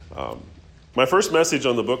My first message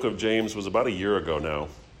on the book of James was about a year ago now,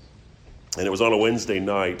 and it was on a Wednesday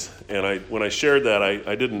night. And when I shared that,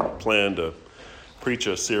 I didn't plan to preach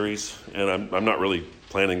a series, and I'm not really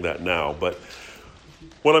planning that now. But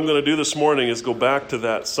what I'm going to do this morning is go back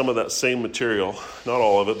to some of that same material, not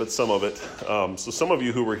all of it, but some of it. So some of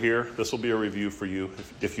you who were here, this will be a review for you.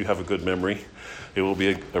 If you have a good memory, it will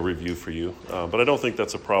be a review for you. But I don't think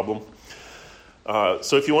that's a problem.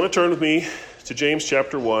 So if you want to turn with me to James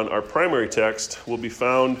chapter 1, our primary text will be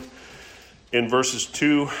found in verses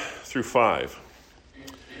 2 through 5.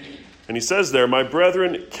 And he says there, "My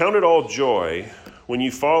brethren, count it all joy when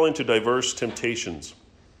you fall into diverse temptations,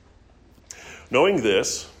 knowing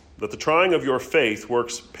this, that the trying of your faith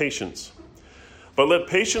works patience. But let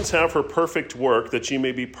patience have her perfect work, that ye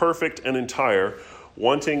may be perfect and entire,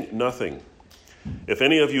 wanting nothing. If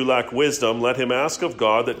any of you lack wisdom, let him ask of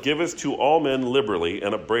God, that giveth to all men liberally,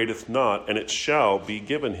 and upbraideth not, and it shall be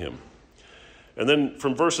given him." And then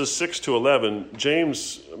from verses 6 to 11,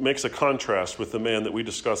 James makes a contrast with the man that we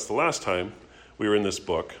discussed the last time we were in this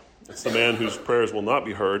book. It's the man whose prayers will not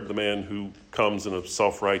be heard, the man who comes in a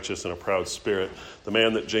self-righteous and a proud spirit, the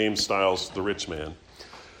man that James styles the rich man.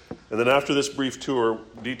 And then after this brief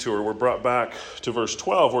detour, we're brought back to verse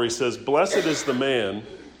 12, where he says, "Blessed is the man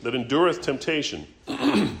that endureth temptation.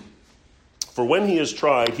 For when he is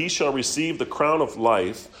tried, he shall receive the crown of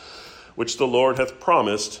life, which the Lord hath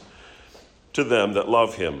promised to them that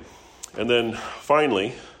love him." And then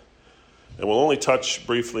finally, and we'll only touch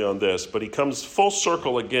briefly on this, but he comes full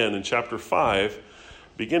circle again in chapter 5,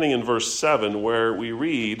 beginning in verse 7, where we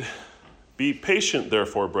read, "Be patient,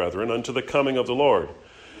 therefore, brethren, unto the coming of the Lord.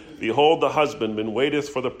 Behold, the husbandman waiteth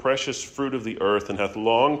for the precious fruit of the earth, and hath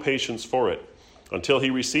long patience for it, until he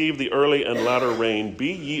receive the early and latter rain.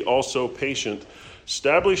 Be ye also patient.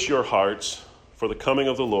 Establish your hearts, for the coming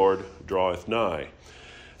of the Lord draweth nigh."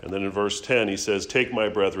 And then in verse 10 he says, "Take, my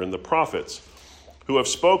brethren, the prophets, who have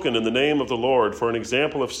spoken in the name of the Lord, for an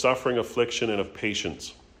example of suffering, affliction, and of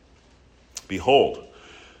patience. Behold,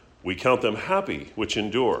 we count them happy which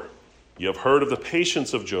endure. Ye have heard of the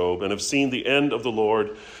patience of Job, and have seen the end of the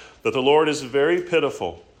Lord, that the Lord is very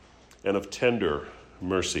pitiful and of tender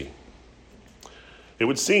mercy." It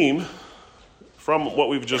would seem, from what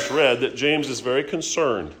we've just read, that James is very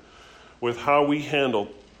concerned with how we handle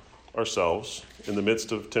ourselves in the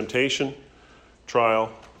midst of temptation,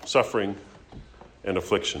 trial, suffering, and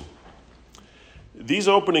affliction. These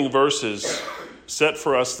opening verses set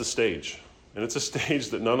for us the stage, and it's a stage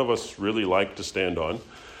that none of us really like to stand on,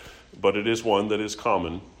 but it is one that is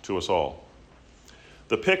common to us all.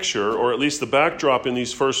 The picture, or at least the backdrop in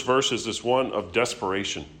these first verses, is one of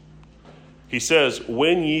desperation. He says,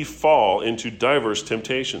 "When ye fall into diverse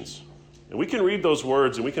temptations." And we can read those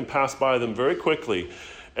words and we can pass by them very quickly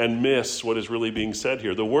and miss what is really being said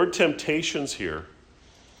here. The word temptations here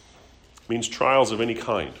means trials of any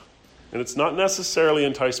kind. And it's not necessarily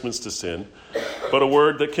enticements to sin, but a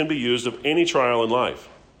word that can be used of any trial in life.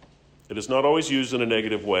 It is not always used in a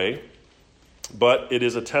negative way, but it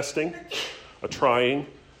is a testing, a trying,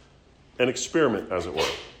 an experiment, as it were,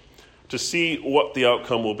 to see what the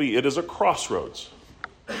outcome will be. It is a crossroads.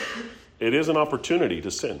 It is an opportunity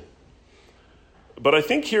to sin. But I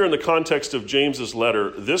think here in the context of James's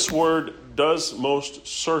letter, this word does most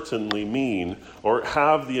certainly mean or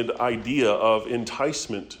have the idea of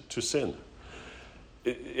enticement to sin.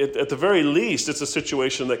 At the very least, it's a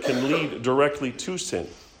situation that can lead directly to sin.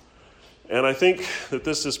 And I think that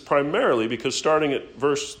this is primarily because starting at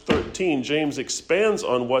verse 13, James expands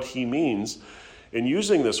on what he means in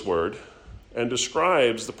using this word and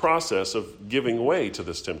describes the process of giving way to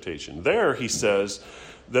this temptation. There he says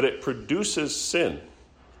that it produces sin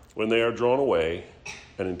when they are drawn away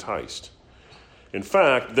and enticed. In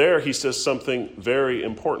fact, there he says something very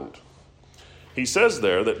important. He says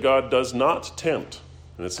there that God does not tempt,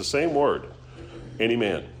 and it's the same word, any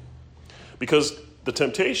man. Because the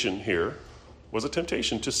temptation here was a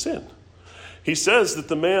temptation to sin. He says that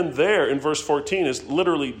the man there in verse 14 is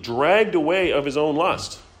literally dragged away of his own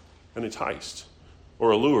lust and enticed,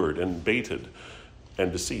 or allured and baited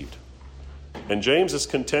and deceived. And James is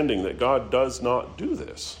contending that God does not do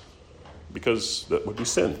this because that would be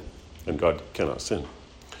sin, and God cannot sin.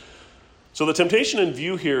 So the temptation in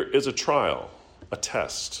view here is a trial, a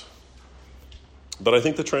test. But I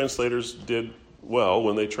think the translators did well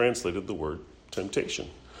when they translated the word temptation.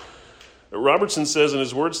 Robertson says in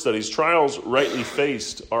his word studies, trials rightly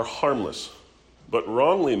faced are harmless, but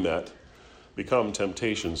wrongly met become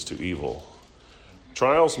temptations to evil.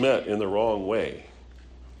 Trials met in the wrong way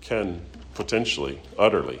can potentially,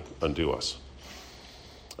 utterly undo us.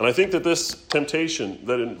 And I think that this temptation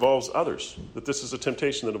that involves others, that this is a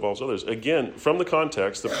temptation that involves others. Again, from the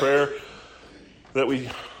context, the prayer that we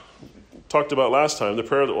talked about last time, the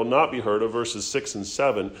prayer that will not be heard of verses 6 and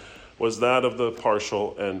 7, was that of the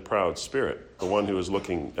partial and proud spirit, the one who is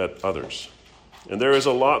looking at others. And there is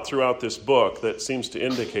a lot throughout this book that seems to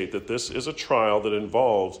indicate that this is a trial that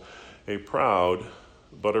involves a proud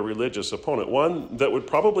but a religious opponent, one that would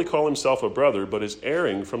probably call himself a brother but is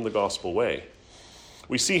erring from the gospel way.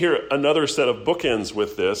 We see here another set of bookends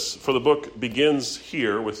with this, for the book begins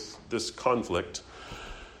here with this conflict,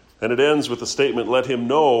 and it ends with the statement, "Let him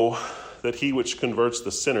know that he which converts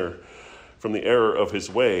the sinner from the error of his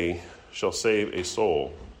way shall save a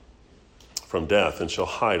soul from death and shall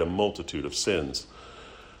hide a multitude of sins."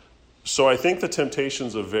 So I think the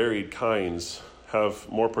temptations of varied kinds have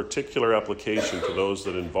more particular application to those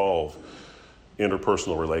that involve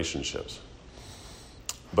interpersonal relationships.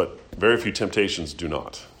 But very few temptations do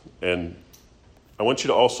not. And I want you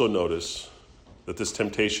to also notice that this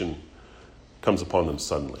temptation comes upon them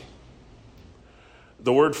suddenly.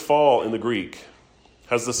 The word fall in the Greek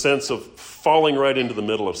has the sense of falling right into the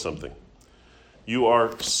middle of something. You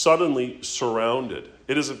are suddenly surrounded.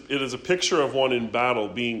 It is a picture of one in battle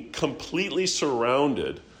being completely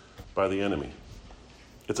surrounded by the enemy.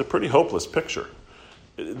 It's a pretty hopeless picture.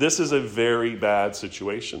 This is a very bad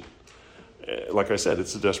situation. Like I said,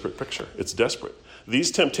 it's a desperate picture. It's desperate. These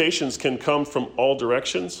temptations can come from all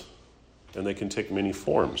directions, and they can take many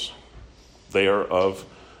forms. They are of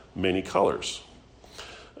many colors.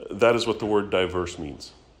 That is what the word diverse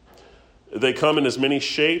means. They come in as many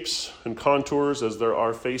shapes and contours as there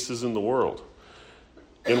are faces in the world.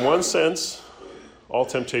 In one sense, all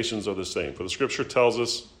temptations are the same. For the scripture tells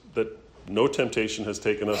us that no temptation has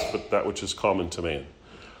taken us but that which is common to man.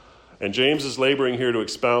 And James is laboring here to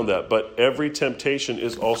expound that, but every temptation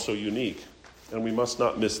is also unique, and we must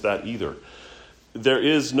not miss that either. There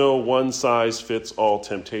is no one-size-fits-all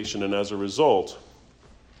temptation, and as a result,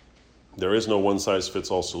 there is no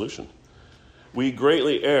one-size-fits-all solution. We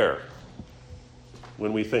greatly err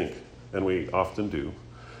when we think, and we often do,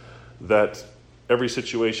 that every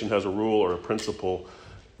situation has a rule or a principle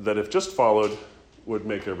that, if just followed, would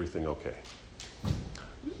make everything okay.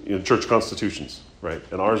 Church constitutions, right,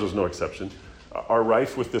 and ours is no exception, are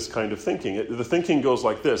rife with this kind of thinking. The thinking goes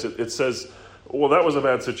like this. It says, well, that was a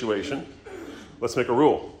bad situation. Let's make a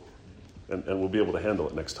rule, and we'll be able to handle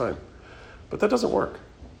it next time. But that doesn't work.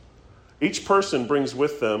 Each person brings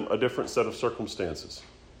with them a different set of circumstances.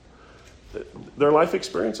 Their life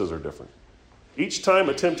experiences are different. Each time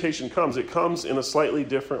a temptation comes, it comes in a slightly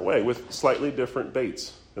different way, with slightly different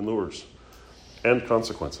baits and lures and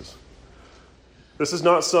consequences. This is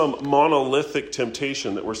not some monolithic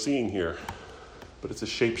temptation that we're seeing here, but it's a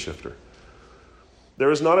shapeshifter.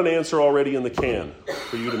 There is not an answer already in the can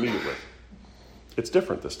for you to meet it with. It's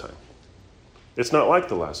different this time. It's not like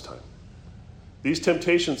the last time. These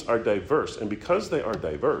temptations are diverse, and because they are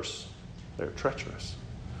diverse, they're treacherous.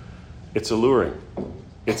 It's alluring.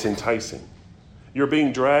 It's enticing. You're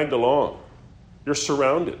being dragged along. You're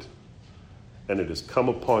surrounded, and it has come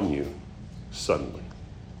upon you suddenly.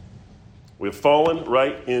 We have fallen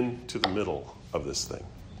right into the middle of this thing.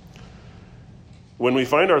 When we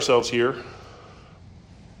find ourselves here,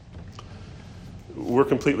 we're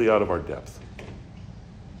completely out of our depth.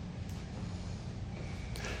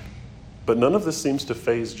 But none of this seems to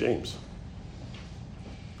faze James.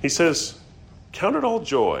 He says, count it all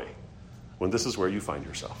joy when this is where you find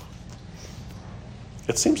yourself.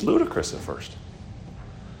 It seems ludicrous at first.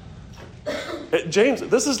 James,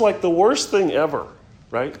 this is like the worst thing ever,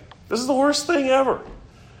 right? This is the worst thing ever.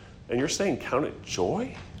 And you're saying count it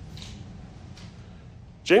joy?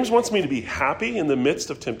 James wants me to be happy in the midst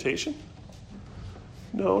of temptation?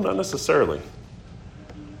 No, not necessarily.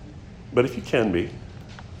 But if you can be,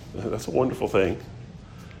 that's a wonderful thing.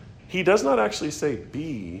 He does not actually say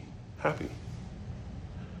be happy.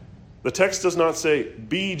 The text does not say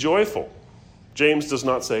be joyful. James does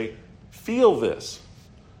not say feel this.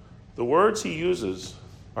 The words he uses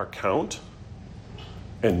are count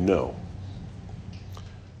and know.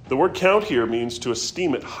 The word count here means to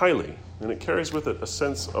esteem it highly, and it carries with it a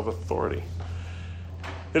sense of authority.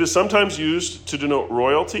 It is sometimes used to denote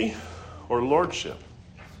royalty or lordship.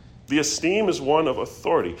 The esteem is one of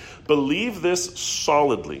authority. Believe this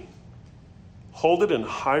solidly. Hold it in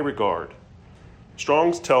high regard.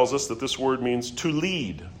 Strong's tells us that this word means to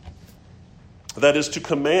lead. That is, to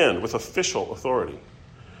command with official authority.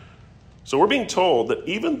 So we're being told that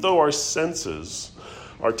even though our senses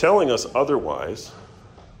are telling us otherwise,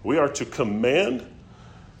 we are to command,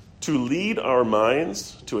 to lead our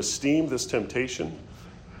minds to esteem this temptation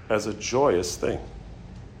as a joyous thing.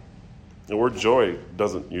 The word joy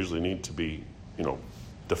doesn't usually need to be,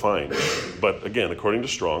 defined. But again, according to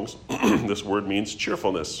Strong's, this word means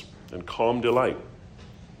cheerfulness and calm delight.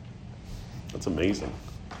 That's amazing.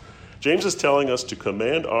 James is telling us to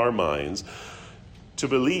command our minds to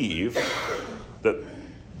believe that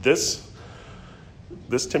this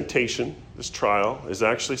temptation, this trial, is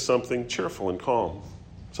actually something cheerful and calm,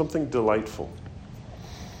 something delightful.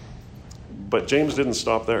 But James didn't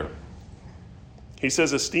stop there. He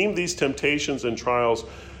says, esteem these temptations and trials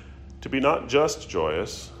to be not just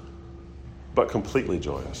joyous, but completely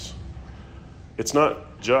joyous. It's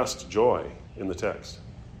not just joy in the text.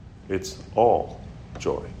 It's all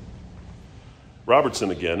joy.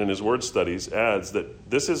 Robertson, again, in his word studies, adds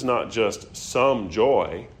that this is not just some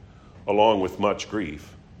joy along with much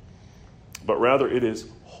grief, but rather it is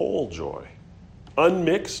whole joy,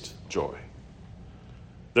 unmixed joy.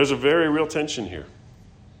 There's a very real tension here.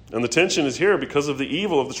 And the tension is here because of the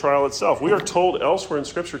evil of the trial itself. We are told elsewhere in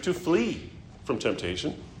Scripture to flee from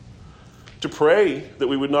temptation, to pray that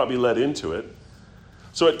we would not be led into it.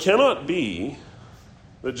 So it cannot be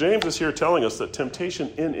that James is here telling us that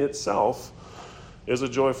temptation in itself is a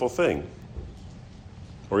joyful thing,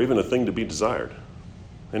 or even a thing to be desired.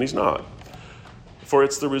 And he's not. For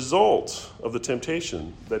it's the result of the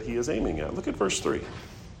temptation that he is aiming at. Look at verse 3.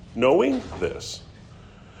 Knowing this,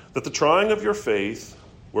 that the trying of your faith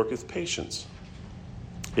worketh patience.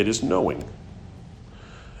 It is knowing.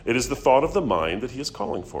 It is the thought of the mind that he is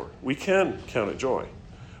calling for. We can count it joy.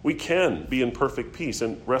 We can be in perfect peace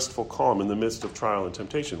and restful calm in the midst of trial and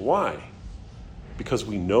temptation. Why? Because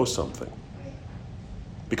we know something.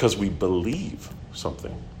 Because we believe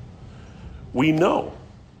something. We know.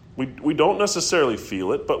 We don't necessarily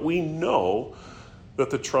feel it, but we know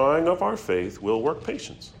that the trying of our faith will work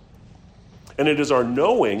patience. And it is our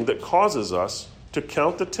knowing that causes us to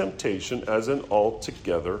count the temptation as an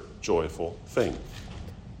altogether joyful thing.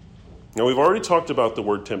 Now, we've already talked about the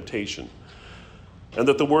word temptation, and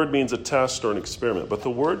that the word means a test or an experiment. But the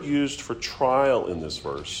word used for trial in this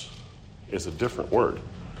verse is a different word.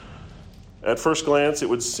 At first glance, it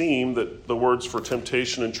would seem that the words for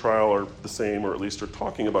temptation and trial are the same, or at least are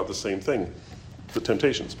talking about the same thing, the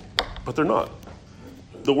temptations. But they're not.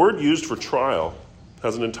 The word used for trial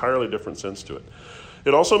has an entirely different sense to it.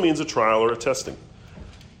 It also means a trial or a testing,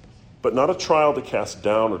 but not a trial to cast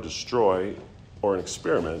down or destroy or an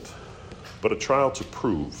experiment, but a trial to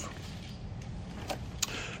prove.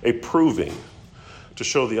 A proving to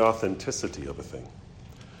show the authenticity of a thing.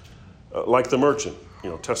 Like the merchant,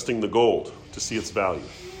 testing the gold to see its value.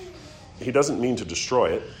 He doesn't mean to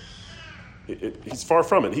destroy it. He's far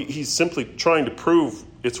from it. He's simply trying to prove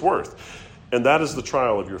its worth. And that is the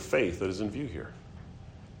trial of your faith that is in view here.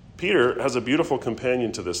 Peter has a beautiful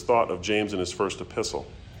companion to this thought of James in his first epistle.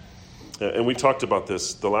 And we talked about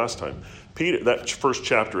this the last time. Peter, that first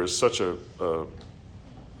chapter is such it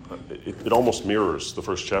almost mirrors the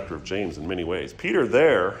first chapter of James in many ways. Peter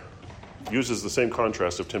there uses the same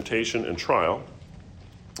contrast of temptation and trial,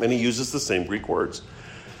 and he uses the same Greek words.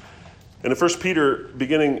 And in 1 Peter,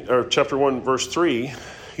 chapter 1, verse 3,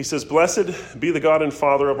 he says, "Blessed be the God and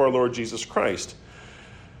Father of our Lord Jesus Christ,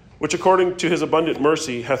 which according to his abundant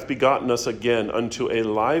mercy hath begotten us again unto a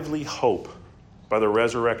lively hope by the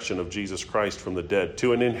resurrection of Jesus Christ from the dead,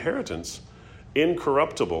 to an inheritance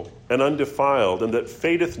incorruptible and undefiled, and that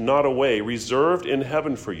fadeth not away, reserved in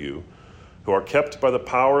heaven for you, who are kept by the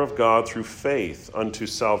power of God through faith unto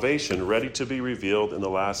salvation, ready to be revealed in the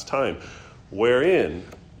last time, wherein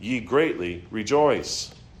ye greatly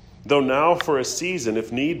rejoice. Though now for a season,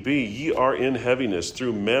 if need be, ye are in heaviness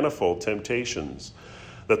through manifold temptations,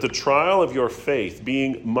 that the trial of your faith,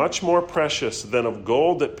 being much more precious than of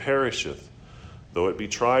gold that perisheth, though it be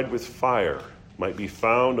tried with fire, might be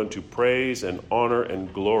found unto praise and honor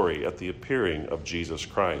and glory at the appearing of Jesus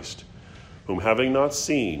Christ, whom having not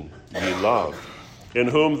seen, ye love, in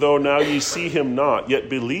whom though now ye see him not, yet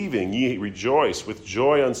believing ye rejoice with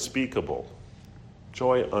joy unspeakable,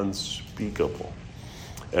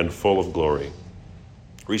 and full of glory,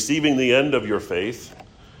 receiving the end of your faith,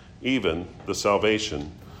 even the salvation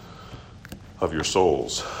of your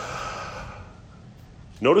souls."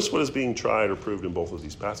 Notice what is being tried or proved in both of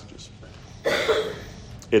these passages.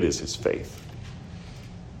 It is his faith.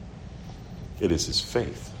 It is his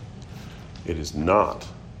faith. It is not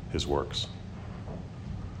his works.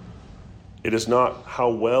 It is not how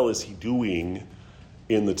well is he doing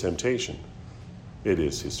in the temptation. It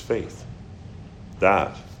is his faith.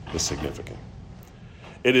 That is significant.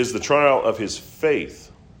 It is the trial of his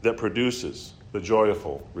faith that produces the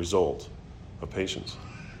joyful result of patience.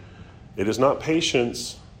 It is not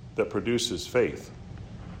patience that produces faith.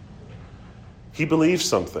 He believes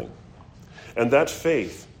something. And that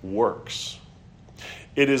faith works.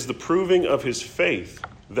 It is the proving of his faith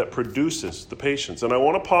that produces the patience. And I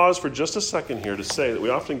want to pause for just a second here to say that we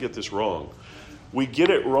often get this wrong. We get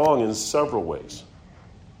it wrong in several ways.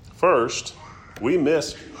 First, we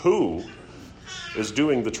miss who is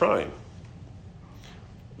doing the trying.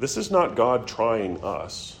 This is not God trying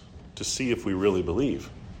us to see if we really believe.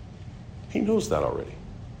 He knows that already.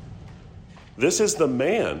 This is the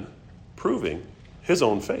man proving his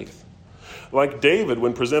own faith. Like David,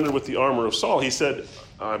 when presented with the armor of Saul, he said,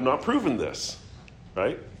 I've not proven this,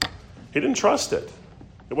 right? He didn't trust it.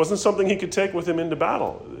 It wasn't something he could take with him into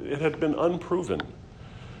battle. It had been unproven.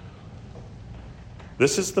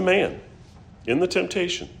 This is the man in the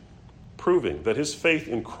temptation, proving that his faith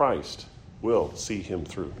in Christ will see him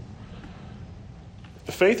through.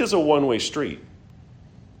 Faith is a one-way street.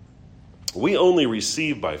 We only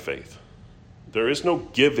receive by faith. There is no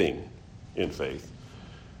giving in faith.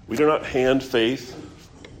 We do not hand faith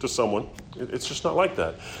to someone. It's just not like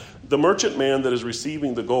that. The merchant man that is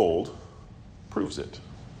receiving the gold proves it.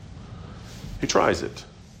 He tries it.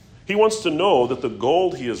 He wants to know that the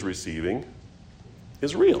gold he is receiving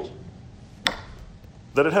is real,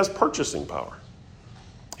 that it has purchasing power.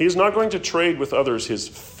 He is not going to trade with others his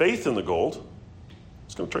faith in the gold.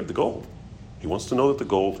 He's going to trade the gold. He wants to know that the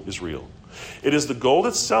gold is real. It is the gold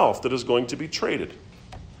itself that is going to be traded.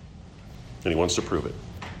 And he wants to prove it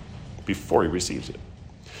before he receives it.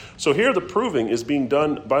 So here the proving is being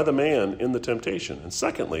done by the man in the temptation. And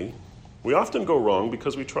secondly, we often go wrong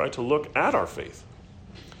because we try to look at our faith,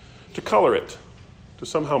 to color it, to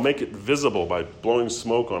somehow make it visible by blowing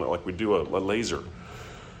smoke on it like we do a laser,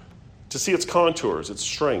 to see its contours, its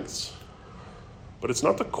strengths. But it's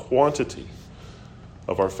not the quantity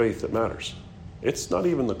of our faith that matters. It's not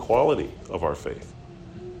even the quality of our faith.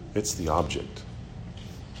 It's the object.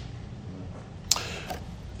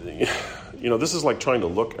 You know, this is like trying to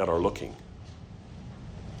look at our looking.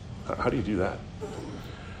 How do you do that?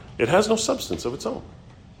 It has no substance of its own.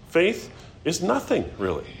 Faith is nothing,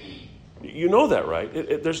 really. You know that,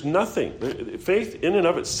 right? There's nothing. Faith in and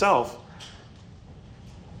of itself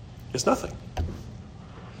is nothing.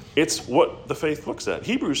 It's what the faith looks at.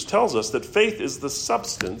 Hebrews tells us that faith is the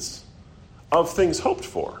substance of things hoped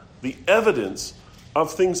for, the evidence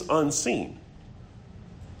of things unseen.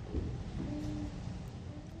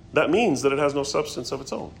 That means that it has no substance of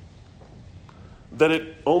its own. That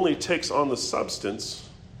it only takes on the substance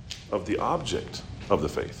of the object of the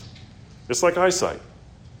faith. It's like eyesight.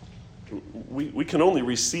 We can only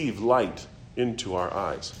receive light into our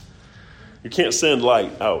eyes. You can't send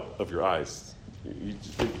light out of your eyes.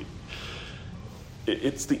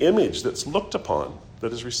 It's the image that's looked upon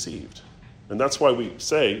that is received. And that's why we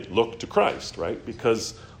say, look to Christ, right?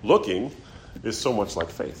 Because looking is so much like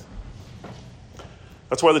faith.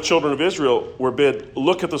 That's why the children of Israel were bid,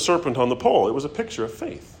 look at the serpent on the pole. It was a picture of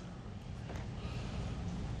faith.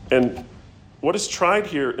 And what is tried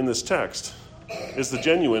here in this text is the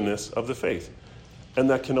genuineness of the faith. And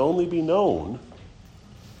that can only be known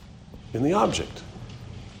in the object.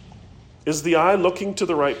 Is the eye looking to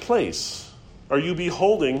the right place? Are you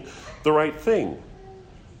beholding the right thing?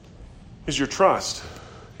 Is your trust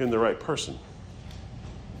in the right person?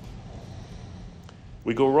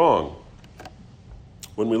 We go wrong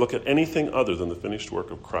when we look at anything other than the finished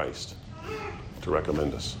work of Christ to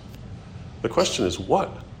recommend us. The question is,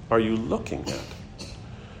 what are you looking at?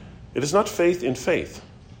 It is not faith in faith.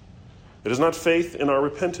 It is not faith in our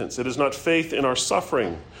repentance. It is not faith in our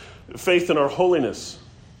suffering, faith in our holiness.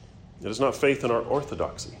 It is not faith in our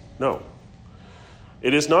orthodoxy. No.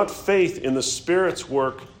 It is not faith in the Spirit's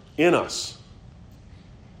work in us.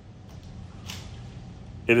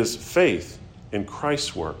 It is faith in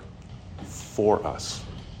Christ's work for us.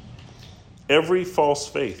 Every false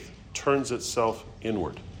faith turns itself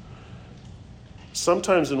inward.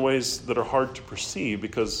 Sometimes in ways that are hard to perceive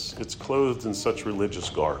because it's clothed in such religious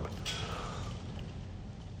garb.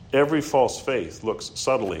 Every false faith looks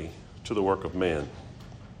subtly to the work of man.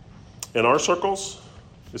 In our circles,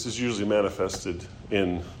 this is usually manifested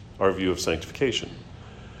in our view of sanctification,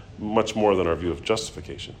 much more than our view of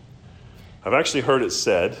justification. I've actually heard it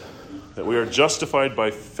said that we are justified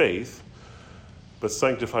by faith, but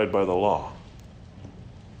sanctified by the law.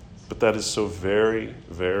 But that is so very,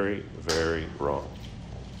 very, very wrong.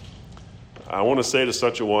 I want to say to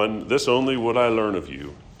such a one, this only would I learn of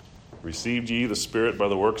you. Received ye the Spirit by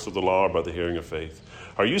the works of the law or by the hearing of faith?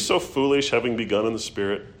 Are you so foolish, having begun in the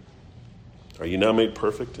Spirit? Are you now made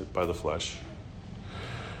perfect by the flesh?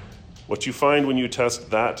 What you find when you test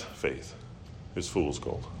that faith is fool's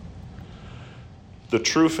gold. The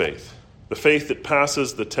true faith The faith that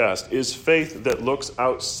passes the test is faith that looks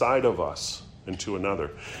outside of us and to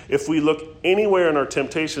another. If we look anywhere in our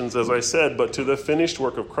temptations, as I said, but to the finished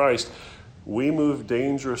work of Christ, we move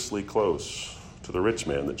dangerously close to the rich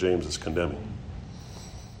man that James is condemning.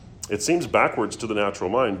 It seems backwards to the natural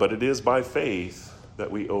mind, but it is by faith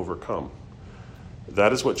that we overcome.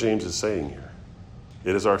 That is what James is saying here.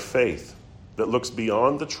 It is our faith that looks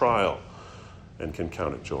beyond the trial and can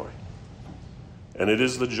count it joy. And it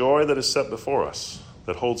is the joy that is set before us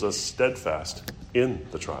that holds us steadfast in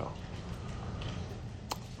the trial.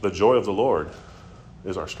 The joy of the Lord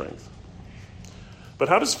is our strength. But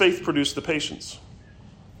how does faith produce the patience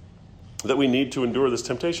that we need to endure this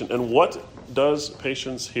temptation? And what does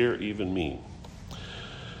patience here even mean?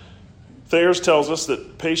 Thayers tells us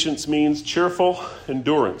that patience means cheerful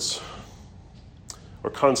endurance or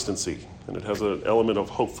constancy, and it has an element of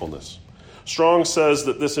hopefulness. Strong says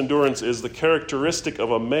that this endurance is the characteristic of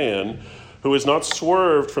a man who is not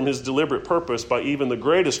swerved from his deliberate purpose by even the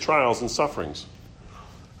greatest trials and sufferings.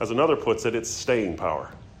 As another puts it, it's staying power.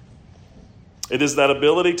 It is that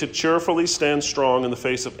ability to cheerfully stand strong in the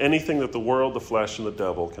face of anything that the world, the flesh, and the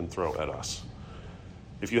devil can throw at us.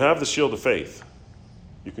 If you have the shield of faith,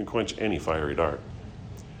 you can quench any fiery dart.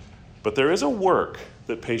 But there is a work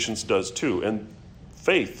that patience does too, and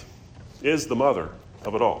faith is the mother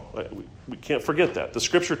of it all. We can't forget that. The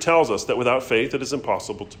scripture tells us that without faith it is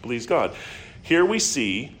impossible to please God. Here we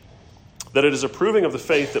see that it is approving of the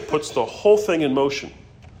faith that puts the whole thing in motion.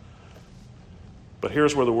 But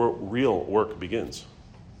here's where the real work begins.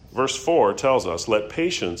 Verse 4 tells us, "Let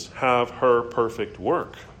patience have her perfect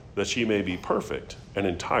work, that she may be perfect and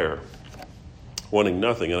entire, wanting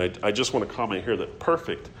nothing." And I just want to comment here that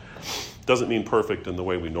perfect doesn't mean perfect in the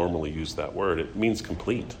way we normally use that word. It means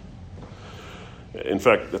complete. In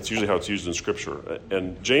fact, that's usually how it's used in Scripture.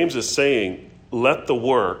 And James is saying, let the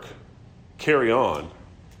work carry on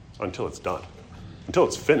until it's done, until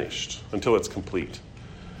it's finished, until it's complete.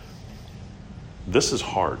 This is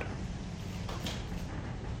hard.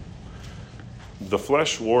 The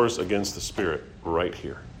flesh wars against the spirit right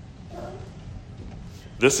here.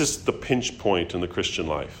 This is the pinch point in the Christian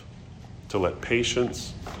life, to let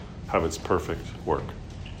patience have its perfect work.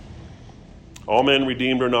 All men,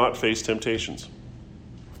 redeemed or not, face temptations.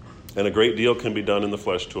 And a great deal can be done in the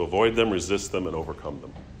flesh to avoid them, resist them, and overcome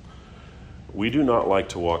them. We do not like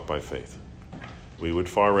to walk by faith. We would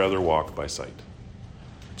far rather walk by sight.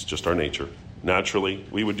 It's just our nature. Naturally,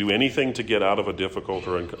 we would do anything to get out of a difficult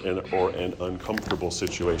or an uncomfortable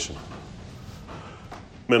situation.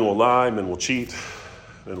 Men will lie, men will cheat,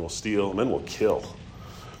 men will steal, men will kill.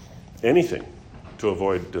 Anything to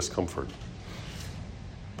avoid discomfort.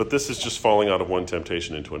 But this is just falling out of one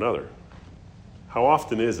temptation into another. How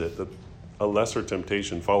often is it that a lesser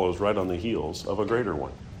temptation follows right on the heels of a greater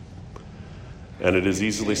one? And it is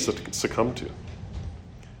easily succumbed to.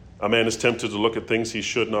 A man is tempted to look at things he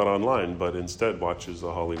should not online, but instead watches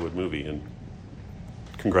a Hollywood movie and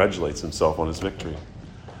congratulates himself on his victory.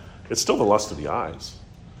 It's still the lust of the eyes.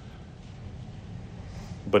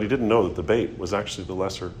 But he didn't know that the bait was actually the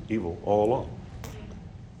lesser evil all along.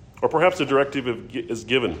 Or perhaps a directive is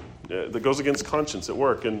given that goes against conscience at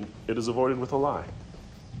work, and it is avoided with a lie.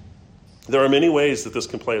 There are many ways that this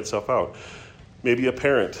can play itself out. Maybe a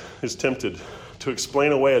parent is tempted to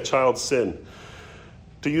explain away a child's sin,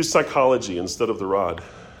 to use psychology instead of the rod,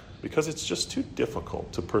 because it's just too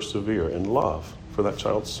difficult to persevere in love for that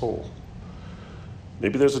child's soul.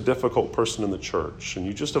 Maybe there's a difficult person in the church, and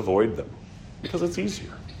you just avoid them because it's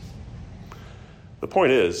easier. The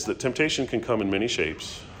point is that temptation can come in many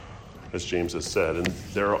shapes, as James has said, and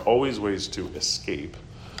there are always ways to escape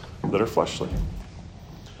that are fleshly.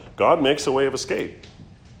 God makes a way of escape,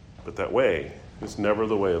 but that way is never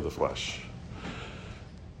the way of the flesh.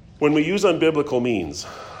 When we use unbiblical means,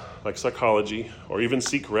 like psychology, or even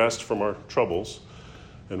seek rest from our troubles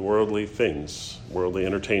and worldly things, worldly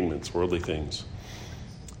entertainments, worldly things,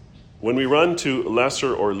 when we run to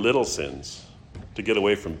lesser or little sins to get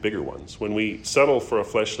away from bigger ones, when we settle for a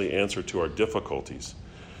fleshly answer to our difficulties,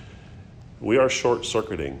 we are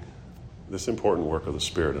short-circuiting this important work of the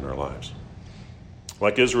Spirit in our lives.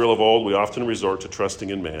 Like Israel of old, we often resort to trusting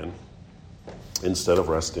in man instead of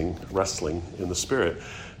wrestling in the Spirit.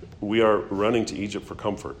 We are running to Egypt for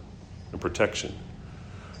comfort and protection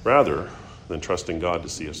rather than trusting God to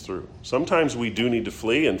see us through. Sometimes we do need to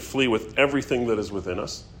flee, and flee with everything that is within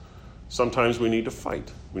us. Sometimes we need to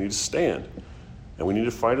fight. We need to stand. And we need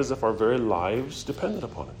to fight as if our very lives depended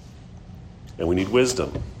upon it. And we need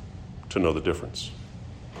wisdom to know the difference.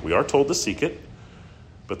 We are told to seek it,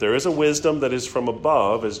 but there is a wisdom that is from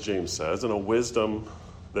above, as James says, and a wisdom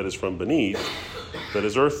that is from beneath, that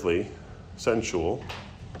is earthly, sensual,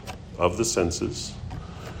 of the senses,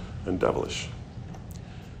 and devilish.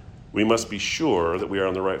 We must be sure that we are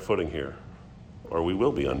on the right footing here, or we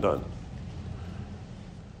will be undone.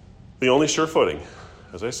 The only sure footing,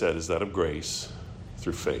 as I said, is that of grace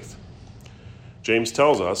through faith. James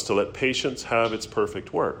tells us to let patience have its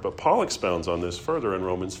perfect work, but Paul expounds on this further in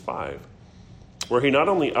Romans 5, where he not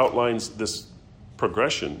only outlines this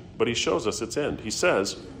progression, but he shows us its end. He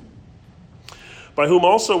says, by whom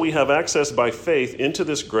also we have access by faith into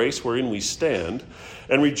this grace wherein we stand,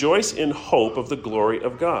 and rejoice in hope of the glory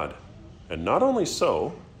of God. And not only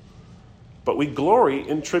so, but we glory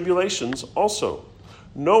in tribulations also,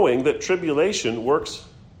 knowing that tribulation works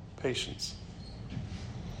patience.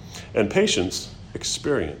 And patience,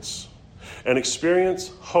 experience. And experience,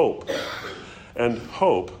 hope. And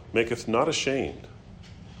hope maketh not ashamed,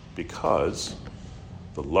 because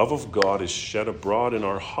the love of God is shed abroad in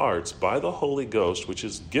our hearts by the Holy Ghost, which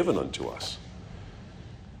is given unto us.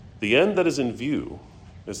 The end that is in view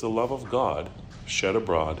is the love of God shed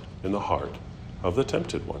abroad in the heart of the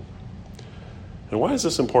tempted one. And why is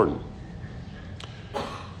this important?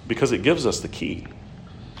 Because it gives us the key.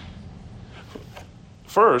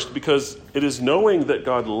 First, because it is knowing that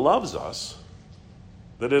God loves us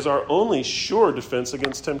that is our only sure defense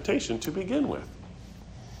against temptation to begin with.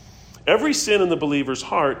 Every sin in the believer's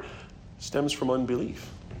heart stems from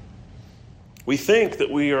unbelief. We think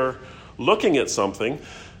that we are looking at something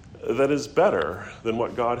that is better than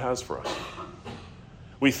what God has for us.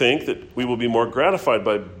 We think that we will be more gratified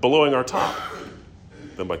by blowing our top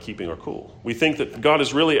than by keeping our cool. We think that God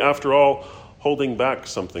is really, after all, holding back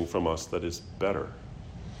something from us that is better.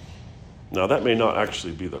 Now, that may not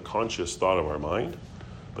actually be the conscious thought of our mind,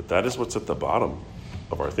 but that is what's at the bottom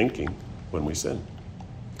of our thinking when we sin.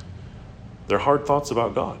 They're hard thoughts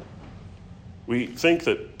about God. We think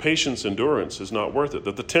that patience, endurance is not worth it,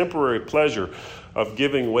 that the temporary pleasure of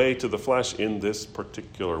giving way to the flesh in this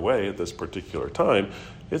particular way at this particular time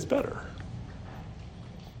is better.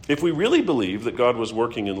 If we really believe that God was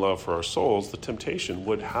working in love for our souls, the temptation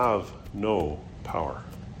would have no power.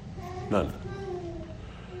 None.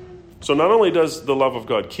 So not only does the love of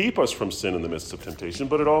God keep us from sin in the midst of temptation,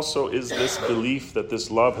 but it also is this belief that this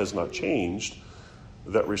love has not changed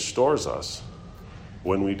that restores us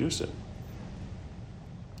when we do sin.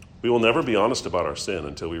 We will never be honest about our sin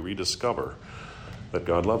until we rediscover that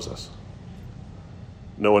God loves us.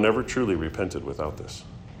 No one ever truly repented without this.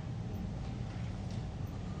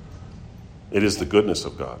 It is the goodness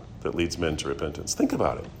of God that leads men to repentance. Think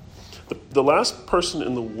about it. The last person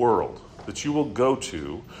in the world that you will go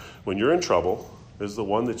to when you're in trouble is the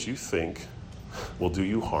one that you think will do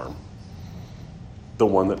you harm. The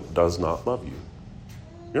one that does not love you.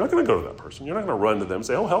 You're not going to go to that person. You're not going to run to them and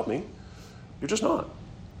say, oh, help me. You're just not.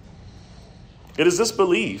 It is this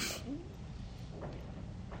belief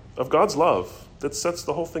of God's love that sets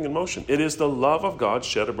the whole thing in motion. It is the love of God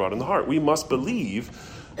shed abroad in the heart. We must believe,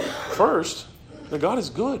 first, that God is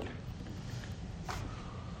good,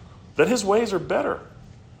 that his ways are better,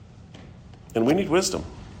 and we need wisdom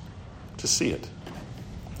to see it,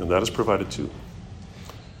 and that is provided too.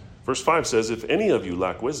 Verse 5 says, if any of you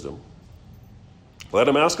lack wisdom, let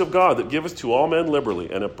him ask of God that giveth to all men liberally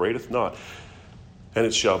and upbraideth not, and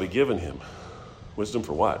it shall be given him. Wisdom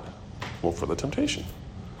for what? Well, for the temptation.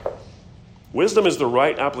 Wisdom is the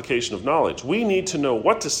right application of knowledge. We need to know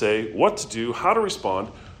what to say, what to do, how to respond,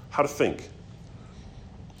 how to think.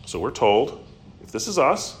 So we're told, if this is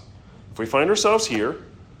us, if we find ourselves here,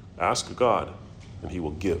 ask God, and he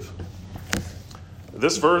will give.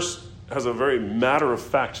 This verse has a very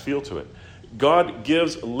matter-of-fact feel to it. God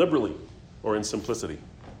gives liberally, or in simplicity.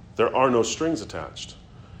 There are no strings attached.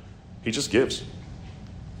 He just gives.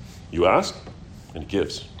 You ask, and he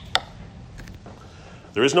gives.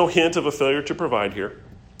 There is no hint of a failure to provide here.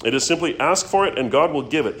 It is simply ask for it, and God will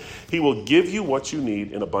give it. He will give you what you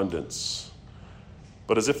need in abundance.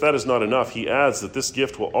 But as if that is not enough, he adds that this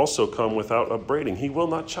gift will also come without upbraiding. He will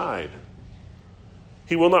not chide.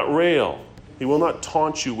 He will not rail. He will not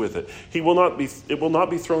taunt you with it. It will not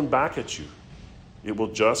be thrown back at you. It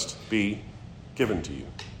will just be given to you.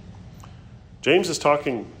 James is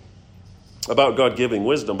talking about God giving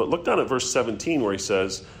wisdom, but look down at verse 17 where he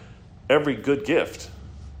says, every good gift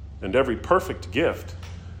and every perfect gift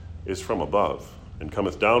is from above, and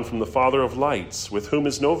cometh down from the Father of lights, with whom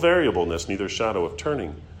is no variableness, neither shadow of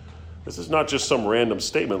turning. This is not just some random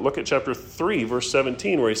statement. Look at chapter 3, verse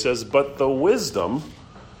 17, where he says, but the wisdom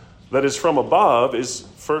that is from above is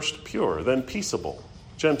first pure, then peaceable,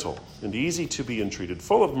 gentle, and easy to be entreated,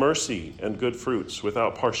 full of mercy and good fruits,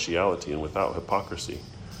 without partiality and without hypocrisy.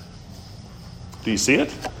 Do you see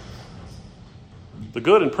it? The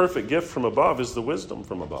good and perfect gift from above is the wisdom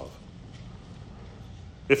from above.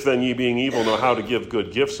 If then ye being evil know how to give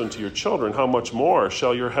good gifts unto your children, how much more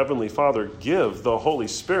shall your heavenly Father give the Holy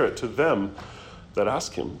Spirit to them that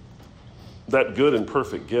ask him? That good and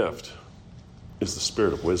perfect gift is the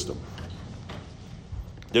Spirit of wisdom.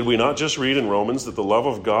 Did we not just read in Romans that the love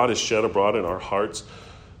of God is shed abroad in our hearts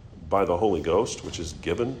by the Holy Ghost, which is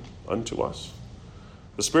given unto us?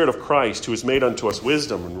 The Spirit of Christ, who has made unto us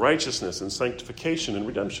wisdom and righteousness and sanctification and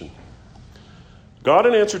redemption. God,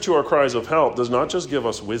 in answer to our cries of help, does not just give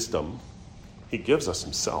us wisdom, he gives us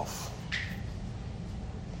himself.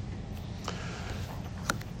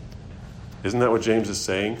 Isn't that what James is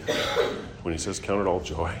saying when he says, count it all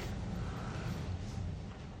joy?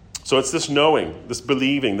 So it's this knowing, this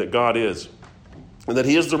believing that God is, and that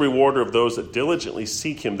he is the rewarder of those that diligently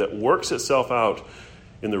seek him, that works itself out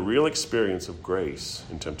in the real experience of grace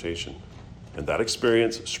in temptation. And that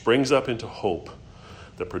experience springs up into hope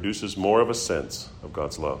that produces more of a sense of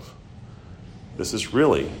God's love. This is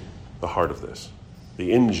really the heart of this,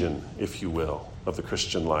 the engine, if you will, of the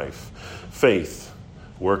Christian life. Faith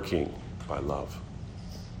working by love.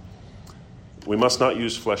 We must not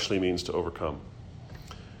use fleshly means to overcome.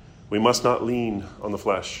 We must not lean on the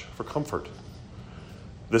flesh for comfort.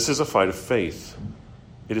 This is a fight of faith.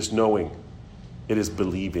 It is knowing. It is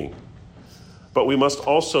believing. But we must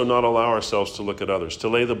also not allow ourselves to look at others, to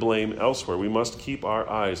lay the blame elsewhere. We must keep our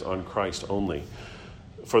eyes on Christ only.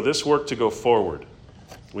 For this work to go forward,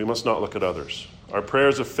 we must not look at others. Our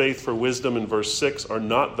prayers of faith for wisdom in verse 6 are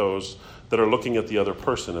not those that are looking at the other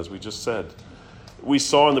person, as we just said. We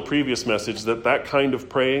saw in the previous message that kind of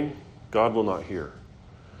praying, God will not hear.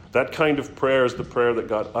 That kind of prayer is the prayer that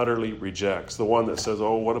God utterly rejects, the one that says,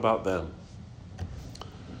 oh, what about them?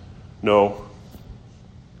 No.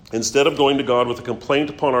 Instead of going to God with a complaint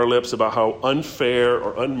upon our lips about how unfair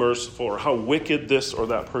or unmerciful or how wicked this or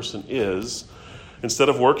that person is, instead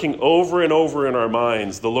of working over and over in our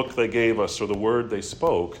minds the look they gave us or the word they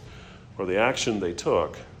spoke or the action they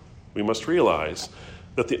took, we must realize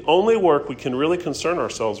that the only work we can really concern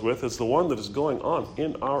ourselves with is the one that is going on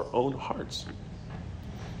in our own hearts.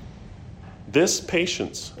 This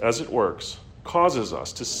patience, as it works, causes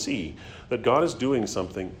us to see that God is doing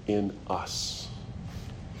something in us.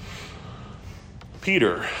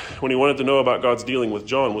 Peter, when he wanted to know about God's dealing with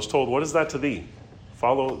John, was told, what is that to thee?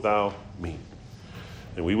 Follow thou me.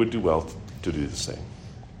 And we would do well to do the same.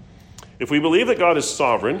 If we believe that God is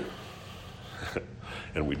sovereign,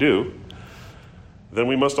 and we do, then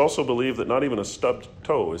we must also believe that not even a stubbed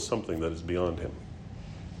toe is something that is beyond him.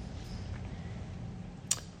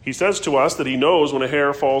 He says to us that he knows when a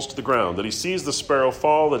hair falls to the ground, that he sees the sparrow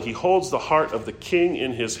fall, that he holds the heart of the king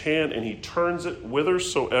in his hand, and he turns it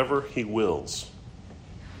whithersoever he wills.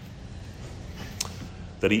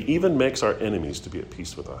 That he even makes our enemies to be at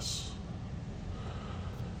peace with us.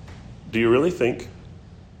 Do you really think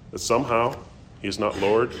that somehow he is not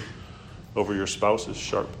Lord over your spouse's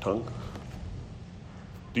sharp tongue?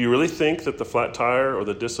 Do you really think that the flat tire or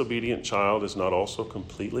the disobedient child is not also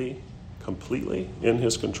completely in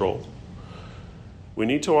his control? We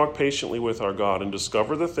need to walk patiently with our God and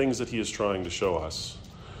discover the things that he is trying to show us.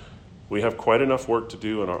 We have quite enough work to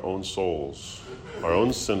do in our own souls, our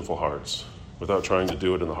own sinful hearts, without trying to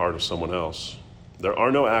do it in the heart of someone else. There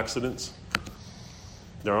are no accidents.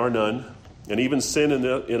 There are none. And even sin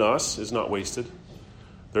in us is not wasted.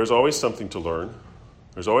 There's always something to learn.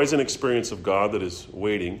 There's always an experience of God that is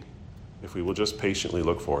waiting if we will just patiently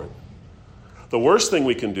look for it. The worst thing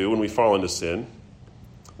we can do when we fall into sin,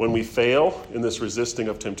 when we fail in this resisting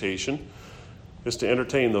of temptation, is to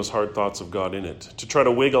entertain those hard thoughts of God in it, to try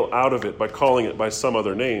to wiggle out of it by calling it by some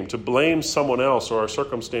other name, to blame someone else or our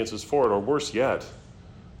circumstances for it, or worse yet,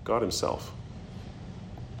 God himself.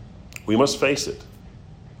 We must face it,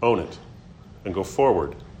 own it, and go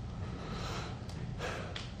forward,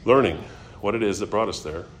 learning what it is that brought us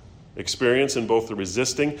there. Experience in both the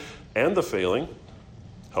resisting and the failing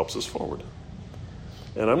helps us forward.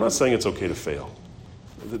 And I'm not saying it's okay to fail.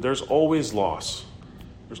 There's always loss.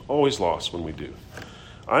 There's always loss when we do.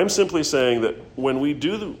 I'm simply saying that when we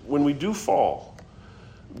do fall,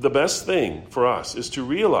 the best thing for us is to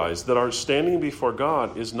realize that our standing before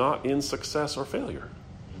God is not in success or failure.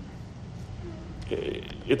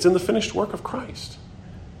 It's in the finished work of Christ.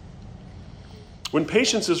 When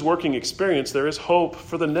patience is working experience, there is hope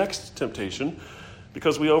for the next temptation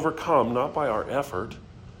because we overcome not by our effort,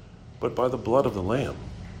 but by the blood of the Lamb.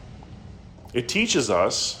 It teaches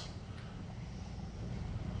us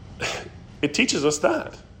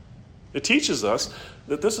that. It teaches us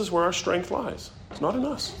that this is where our strength lies. It's not in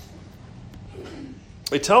us.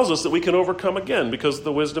 It tells us that we can overcome again because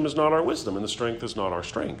the wisdom is not our wisdom and the strength is not our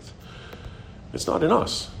strength. It's not in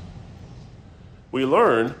us. We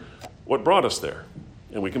learn what brought us there,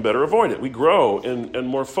 and we can better avoid it. We grow and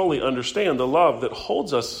more fully understand the love that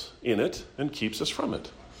holds us in it and keeps us from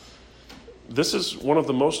it. This is one of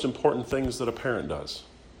the most important things that a parent does.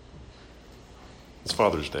 It's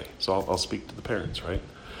Father's Day, so I'll speak to the parents, right?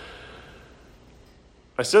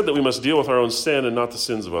 I said that we must deal with our own sin and not the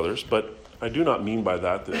sins of others, but I do not mean by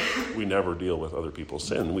that we never deal with other people's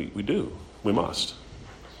sin. We do. We must.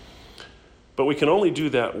 But we can only do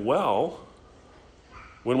that well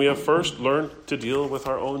when we have first learned to deal with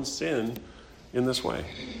our own sin in this way.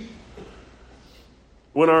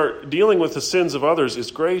 When our dealing with the sins of others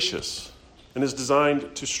is gracious and is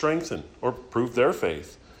designed to strengthen or prove their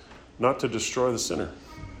faith, not to destroy the sinner.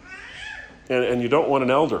 And you don't want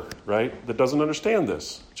an elder, right, that doesn't understand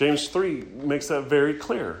this. James 3 makes that very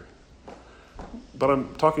clear. But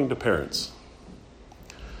I'm talking to parents.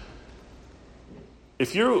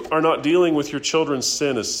 If you are not dealing with your children's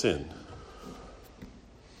sin as sin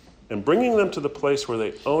and bringing them to the place where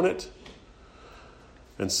they own it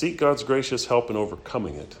and seek God's gracious help in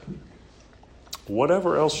overcoming it,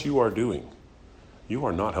 whatever else you are doing, you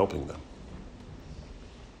are not helping them.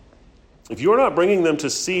 If you are not bringing them to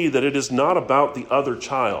see that it is not about the other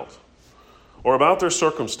child or about their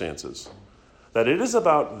circumstances, that it is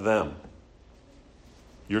about them,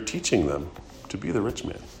 you're teaching them to be the rich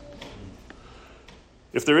man.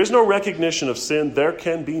 If there is no recognition of sin, there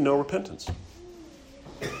can be no repentance.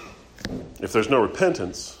 If there's no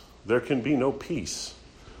repentance, there can be no peace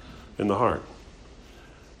in the heart.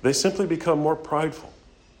 They simply become more prideful,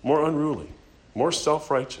 more unruly, more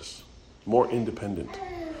self-righteous, more independent.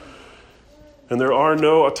 And there are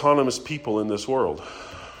no autonomous people in this world.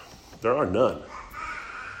 There are none.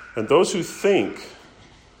 And those who think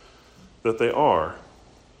that they are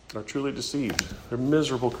truly deceived. They're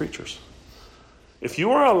miserable creatures. If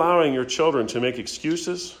you are allowing your children to make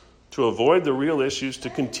excuses, to avoid the real issues, to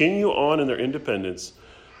continue on in their independence,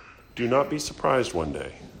 do not be surprised one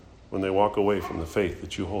day when they walk away from the faith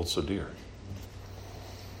that you hold so dear.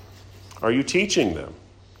 Are you teaching them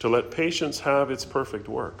to let patience have its perfect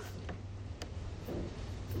work?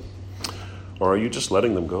 Or are you just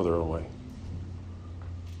letting them go their own way?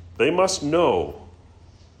 They must know,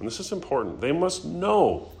 and this is important, they must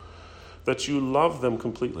know that you love them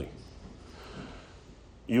completely.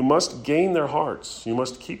 You must gain their hearts. You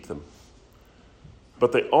must keep them.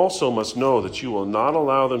 But they also must know that you will not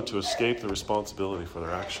allow them to escape the responsibility for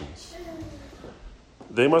their actions.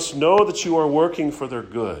 They must know that you are working for their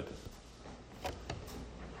good.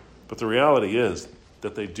 But the reality is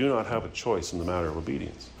that they do not have a choice in the matter of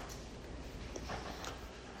obedience.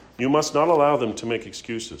 You must not allow them to make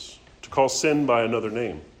excuses, to call sin by another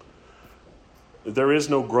name. There is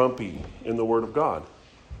no grumpy in the Word of God,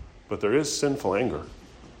 but there is sinful anger.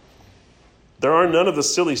 There are none of the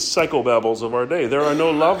silly psychobabbles of our day. There are no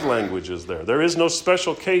love languages there. There is no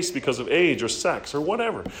special case because of age or sex or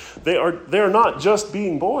whatever. They are not just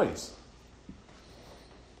being boys.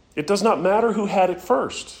 It does not matter who had it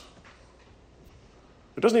first.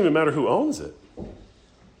 It doesn't even matter who owns it.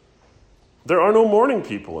 There are no morning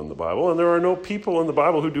people in the Bible, and there are no people in the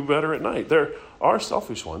Bible who do better at night. There are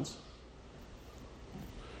selfish ones.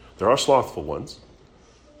 There are slothful ones.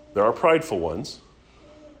 There are prideful ones.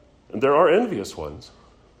 And there are envious ones.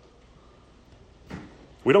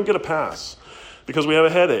 We don't get a pass because we have a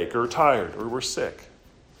headache or tired or we're sick.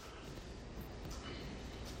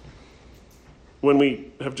 When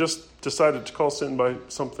we have just decided to call sin by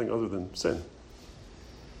something other than sin.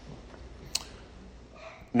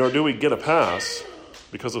 Nor do we get a pass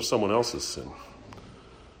because of someone else's sin.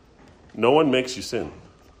 No one makes you sin.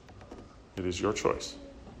 It is your choice.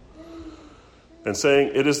 And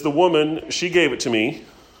saying, it is the woman, she gave it to me,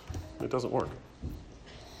 it doesn't work.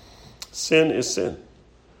 Sin is sin,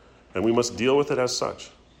 and we must deal with it as such.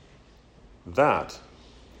 That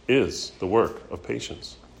is the work of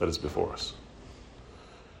patience that is before us.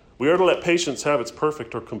 We are to let patience have its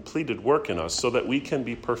perfect or completed work in us so that we can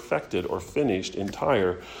be perfected or finished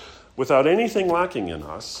entire without anything lacking in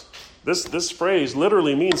us. This phrase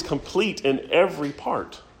literally means complete in every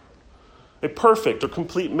part. A perfect or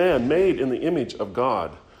complete man made in the image of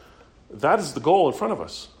God. That is the goal in front of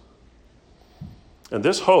us. And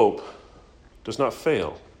this hope does not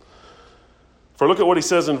fail. For look at what he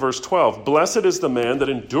says in verse 12. Blessed is the man that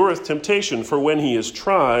endureth temptation, for when he is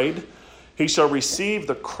tried, he shall receive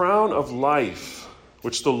the crown of life,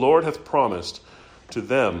 which the Lord hath promised to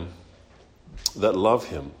them that love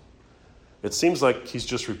him. It seems like he's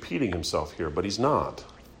just repeating himself here, but he's not.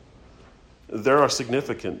 there are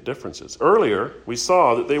significant differences. Earlier, we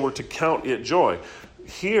saw that they were to count it joy.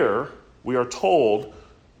 Here, we are told,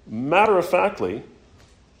 matter-of-factly,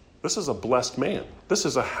 this is a blessed man. This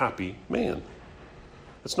is a happy man.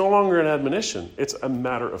 It's no longer an admonition. It's a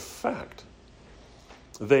matter of fact.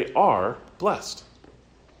 They are blessed.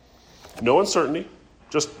 No uncertainty.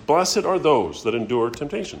 Just blessed are those that endure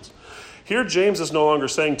temptations. Here, James is no longer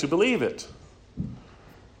saying to believe it,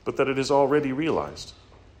 but that it is already realized.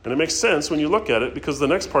 And it makes sense when you look at it, because the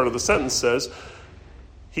next part of the sentence says,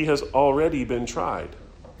 he has already been tried.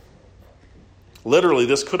 Literally,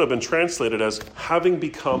 this could have been translated as having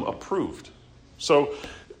become approved. So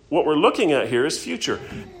what we're looking at here is future.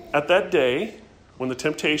 At that day, when the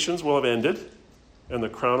temptations will have ended and the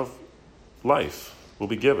crown of life will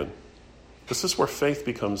be given. This is where faith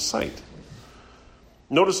becomes sight.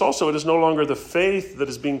 Notice also, it is no longer the faith that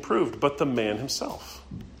is being proved, but the man himself.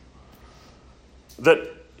 That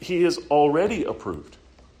he is already approved.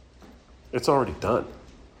 It's already done.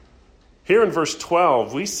 Here in verse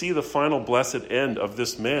 12, we see the final blessed end of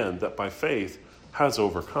this man that by faith has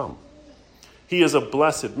overcome. He is a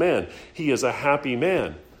blessed man. He is a happy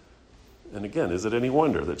man. And again, is it any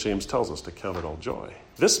wonder that James tells us to count it all joy?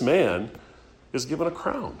 This man is given a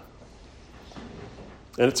crown.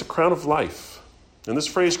 And it's a crown of life. And this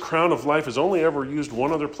phrase, crown of life, is only ever used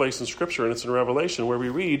one other place in Scripture, and it's in Revelation, where we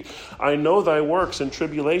read, I know thy works in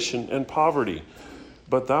tribulation and poverty,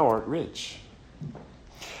 but thou art rich.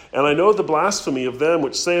 And I know the blasphemy of them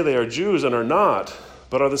which say they are Jews and are not,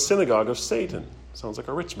 but are the synagogue of Satan. Sounds like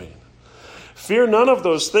a rich man. Fear none of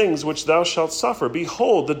those things which thou shalt suffer.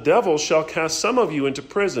 Behold, the devil shall cast some of you into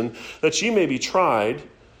prison, that ye may be tried,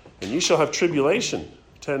 and ye shall have tribulation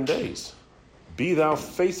 10 days. Be thou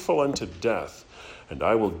faithful unto death, and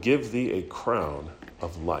I will give thee a crown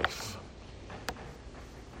of life.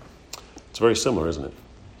 It's very similar, isn't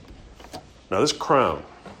it? Now this crown,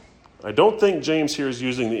 I don't think James here is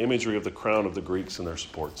using the imagery of the crown of the Greeks in their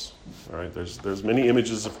sports. All right, there's many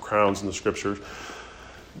images of crowns in the Scriptures.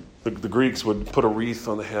 The Greeks would put a wreath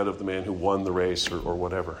on the head of the man who won the race or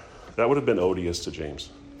whatever. That would have been odious to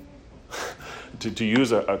James. to use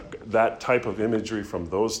that type of imagery from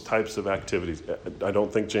those types of activities, I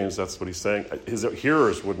don't think, James, that's what he's saying. His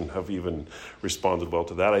hearers wouldn't have even responded well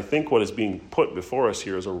to that. I think what is being put before us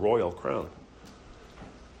here is a royal crown.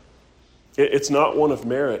 It's not one of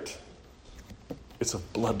merit. It's a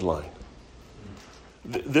bloodline.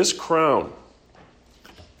 This crown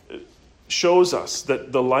shows us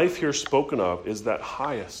that the life here spoken of is that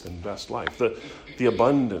highest and best life, the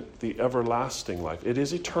abundant, the everlasting life. It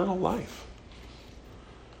is eternal life.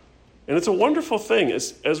 And it's a wonderful thing.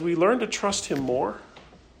 As we learn to trust him more,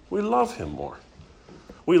 we love him more.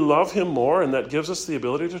 We love him more, and that gives us the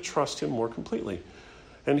ability to trust him more completely.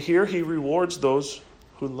 And here he rewards those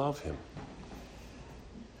who love him.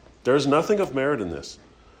 There's nothing of merit in this.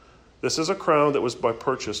 This is a crown that was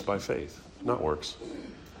purchased by faith, not works.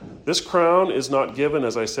 This crown is not given,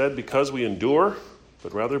 as I said, because we endure,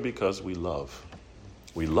 but rather because we love.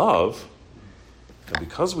 We love, and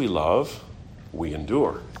because we love, we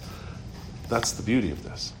endure. That's the beauty of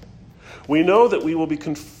this. We know that we will be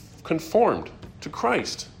conformed to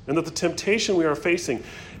Christ, and that the temptation we are facing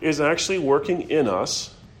is actually working in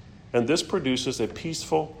us, and this produces a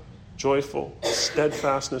peaceful, joyful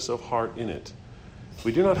steadfastness of heart in it.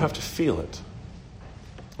 We do not have to feel it.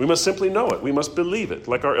 We must simply know it. We must believe it.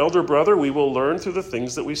 Like our elder brother, we will learn through the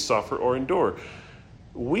things that we suffer or endure.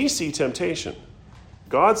 We see temptation.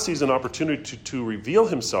 God sees an opportunity to reveal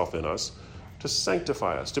himself in us, to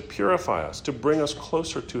sanctify us, to purify us, to bring us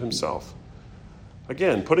closer to himself.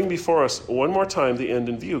 Again, putting before us one more time the end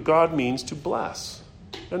in view, God means to bless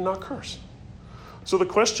and not curse. So the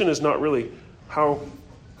question is not really, how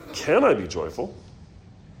can I be joyful?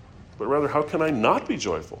 But rather, how can I not be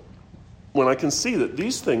joyful when I can see that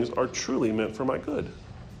these things are truly meant for my good?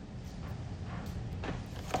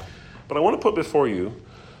 But I want to put before you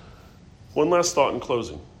one last thought in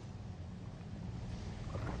closing.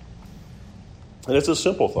 And it's a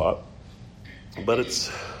simple thought, but it's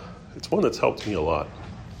one that's helped me a lot.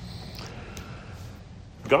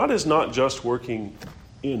 God is not just working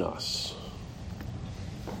in us.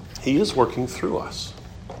 He is working through us.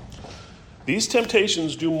 These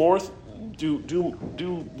temptations do one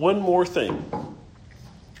more thing.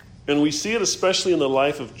 And we see it especially in the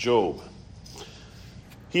life of Job.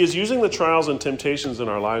 He is using the trials and temptations in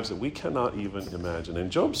our lives that we cannot even imagine.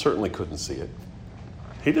 And Job certainly couldn't see it.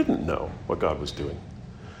 He didn't know what God was doing.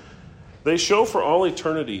 They show for all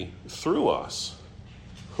eternity through us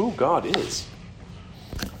who God is.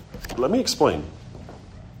 Let me explain.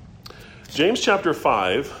 James chapter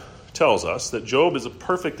 5 tells us that Job is a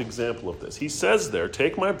perfect example of this. He says there,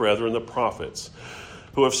 "Take my brethren, the prophets,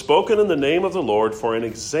 who have spoken in the name of the Lord for an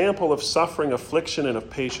example of suffering, affliction, and of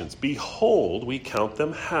patience. Behold, we count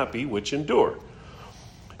them happy which endure.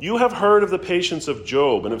 You have heard of the patience of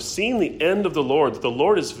Job and have seen the end of the Lord, that the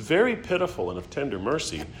Lord is very pitiful and of tender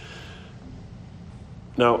mercy."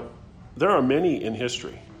 Now, there are many in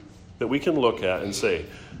history that we can look at and say,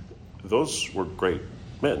 those were great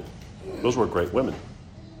men. Those were great women.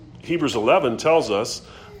 Hebrews 11 tells us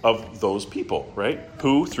of those people, right?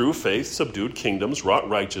 Who, through faith, subdued kingdoms, wrought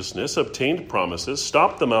righteousness, obtained promises,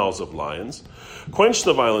 stopped the mouths of lions, quenched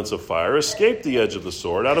the violence of fire, escaped the edge of the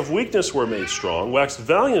sword, out of weakness were made strong, waxed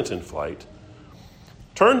valiant in flight,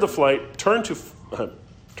 turned to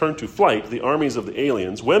flight the armies of the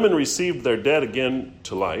aliens. Women received their dead again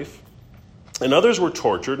to life, and others were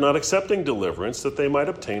tortured, not accepting deliverance, that they might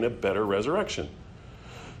obtain a better resurrection.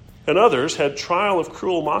 And others had trial of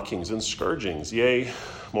cruel mockings and scourgings, yea,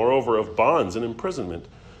 moreover, of bonds and imprisonment.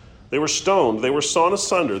 They were stoned, they were sawn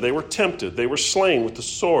asunder, they were tempted, they were slain with the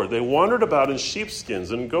sword. They wandered about in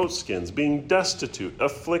sheepskins and goatskins, being destitute,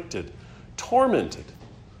 afflicted, tormented,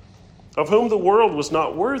 of whom the world was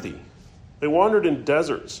not worthy. They wandered in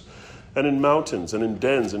deserts and in mountains and in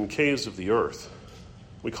dens and caves of the earth.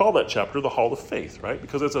 We call that chapter the Hall of Faith, right?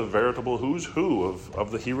 Because it's a veritable who's who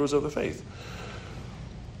of the heroes of the faith.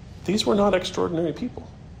 These were not extraordinary people.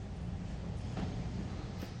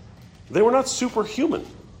 They were not superhuman.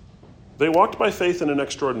 They walked by faith in an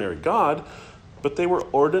extraordinary God, but they were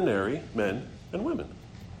ordinary men and women.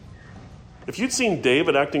 If you'd seen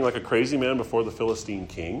David acting like a crazy man before the Philistine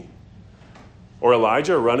king, or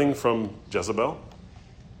Elijah running from Jezebel,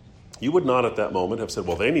 you would not at that moment have said,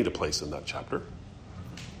 well, they need a place in that chapter.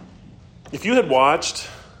 If you had watched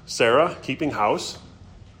Sarah keeping house,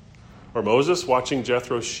 or Moses watching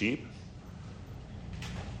Jethro's sheep,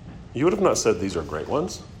 you would have not said these are great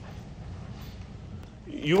ones.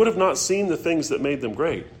 You would have not seen the things that made them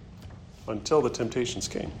great until the temptations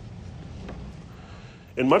came.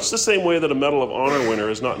 In much the same way that a Medal of Honor winner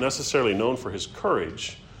is not necessarily known for his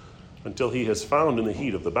courage until he has found in the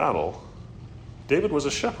heat of the battle, David was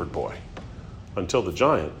a shepherd boy until the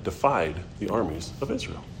giant defied the armies of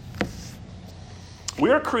Israel. We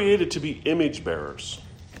are created to be image bearers,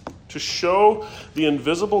 to show the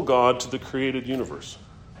invisible God to the created universe.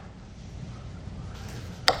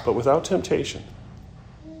 But without temptation,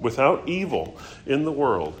 without evil in the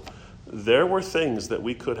world, there were things that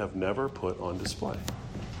we could have never put on display.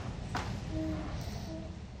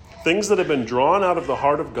 Things that have been drawn out of the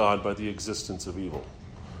heart of God by the existence of evil.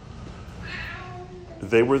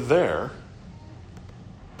 They were there,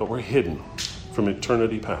 but were hidden from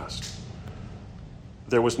eternity past.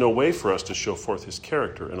 There was no way for us to show forth his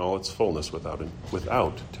character in all its fullness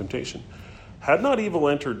without temptation. Had not evil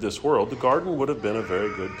entered this world, the garden would have been a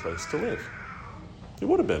very good place to live. It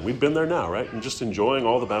would have been. We've been there now, right? And just enjoying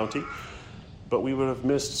all the bounty. But we would have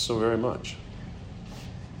missed so very much.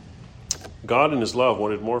 God in his love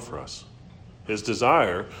wanted more for us. His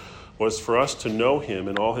desire was for us to know him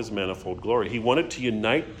in all his manifold glory. He wanted to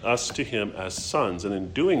unite us to him as sons, and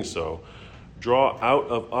in doing so, draw out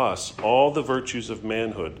of us all the virtues of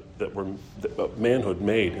manhood manhood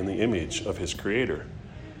made in the image of his Creator.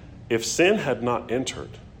 If sin had not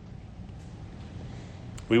entered,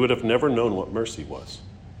 we would have never known what mercy was.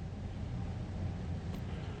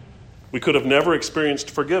 We could have never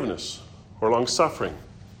experienced forgiveness or long-suffering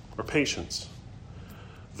or patience.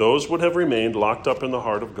 Those would have remained locked up in the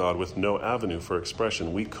heart of God with no avenue for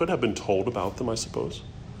expression. We could have been told about them, I suppose,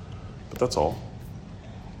 but that's all.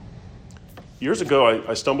 Years ago,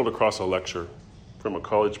 I stumbled across a lecture from a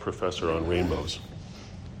college professor on rainbows.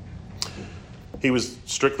 He was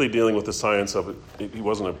strictly dealing with the science of it. He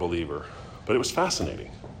wasn't a believer, but it was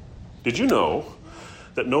fascinating. Did you know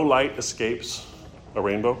that no light escapes a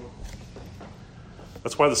rainbow?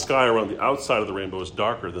 That's why the sky around the outside of the rainbow is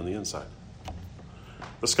darker than the inside.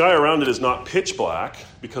 The sky around it is not pitch black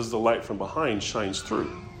because the light from behind shines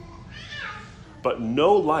through. But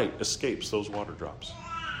no light escapes those water drops.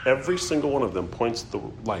 Every single one of them points the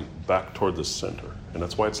light back toward the center. And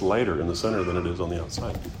that's why it's lighter in the center than it is on the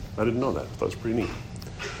outside. I didn't know that. I thought it was pretty neat.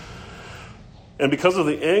 And because of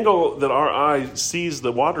the angle that our eye sees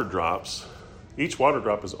the water drops, each water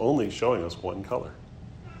drop is only showing us one color.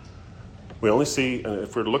 We only see, and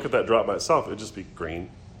if we were to look at that drop by itself, it would just be green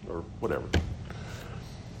or whatever.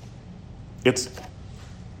 As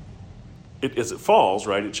it falls,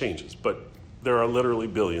 right, it changes. But there are literally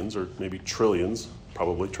billions or maybe trillions,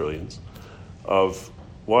 probably trillions, of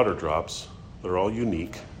water drops that are all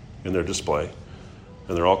unique in their display,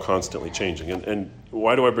 and they're all constantly changing. And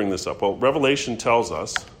why do I bring this up? Well, Revelation tells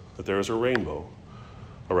us that there is a rainbow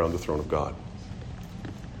around the throne of God.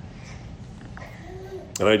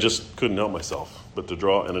 And I just couldn't help myself but to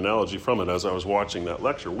draw an analogy from it as I was watching that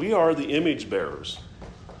lecture. We are the image bearers.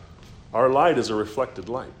 Our light is a reflected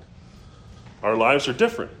light. Our lives are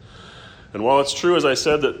different. And while it's true, as I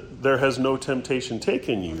said, that there has no temptation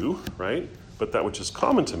taken you, right, but that which is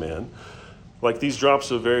common to man, like these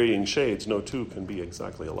drops of varying shades, no two can be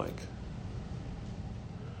exactly alike.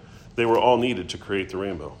 They were all needed to create the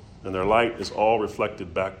rainbow, and their light is all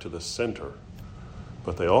reflected back to the center,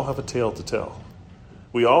 but they all have a tale to tell.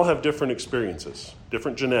 We all have different experiences,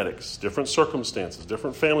 different genetics, different circumstances,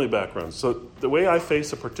 different family backgrounds. So the way I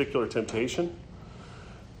face a particular temptation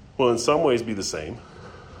will in some ways be the same,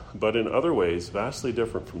 but in other ways vastly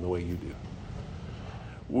different from the way you do.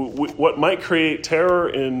 What might create terror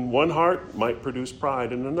in one heart might produce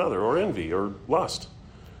pride in another, or envy, or lust.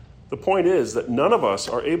 The point is that none of us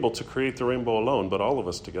are able to create the rainbow alone, but all of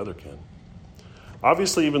us together can.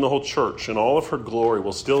 Obviously, even the whole church and all of her glory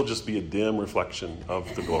will still just be a dim reflection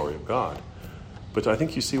of the glory of God. But I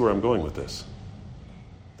think you see where I'm going with this.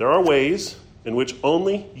 There are ways in which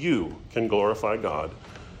only you can glorify God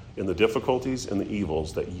in the difficulties and the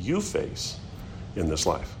evils that you face in this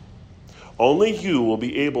life. Only you will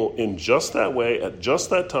be able in just that way, at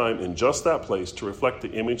just that time, in just that place, to reflect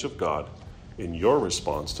the image of God in your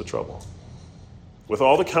response to trouble. With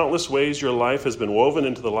all the countless ways your life has been woven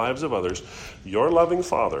into the lives of others, your loving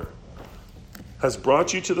Father has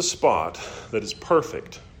brought you to the spot that is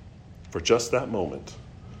perfect for just that moment,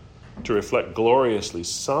 to reflect gloriously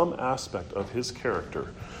some aspect of his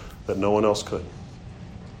character that no one else could.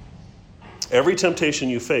 Every temptation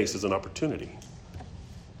you face is an opportunity.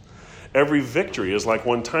 Every victory is like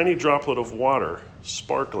one tiny droplet of water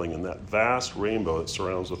sparkling in that vast rainbow that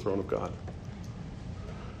surrounds the throne of God.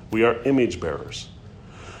 We are image bearers.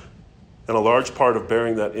 And a large part of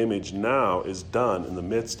bearing that image now is done in the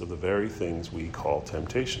midst of the very things we call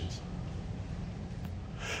temptations.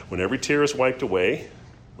 When every tear is wiped away,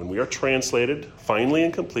 when we are translated finally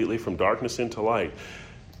and completely from darkness into light,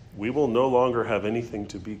 we will no longer have anything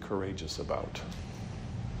to be courageous about.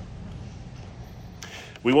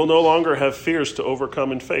 We will no longer have fears to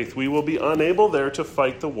overcome in faith. We will be unable there to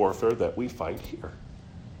fight the warfare that we fight here.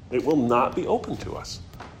 It will not be open to us.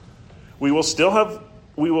 We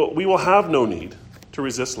will have no need to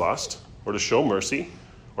resist lust or to show mercy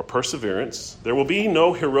or perseverance. There will be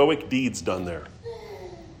no heroic deeds done there.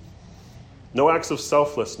 No acts of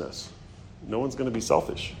selflessness. No one's going to be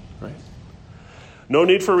selfish, right? No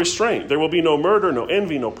need for restraint. There will be no murder, no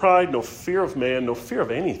envy, no pride, no fear of man, no fear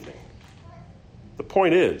of anything. The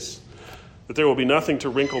point is that there will be nothing to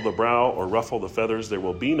wrinkle the brow or ruffle the feathers. There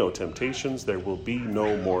will be no temptations. There will be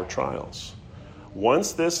no more trials.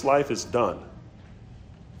 Once this life is done,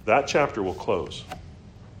 that chapter will close.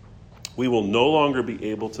 We will no longer be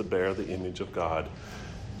able to bear the image of God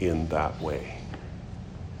in that way.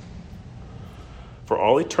 For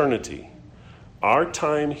all eternity, our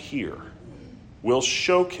time here will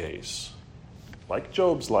showcase, like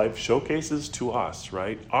Job's life showcases to us,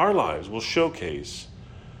 right? Our lives will showcase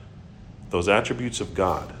those attributes of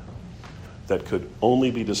God that could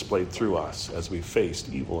only be displayed through us as we faced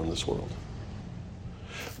evil in this world.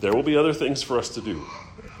 There will be other things for us to do.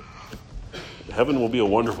 Heaven will be a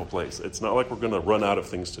wonderful place. It's not like we're going to run out of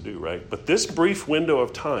things to do, right? But this brief window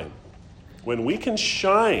of time, when we can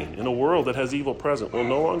shine in a world that has evil present, will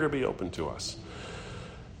no longer be open to us.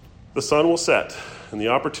 The sun will set, and the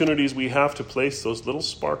opportunities we have to place those little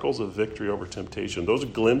sparkles of victory over temptation, those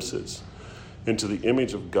glimpses into the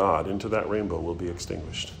image of God, into that rainbow, will be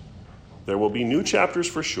extinguished. There will be new chapters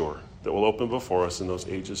for sure that will open before us in those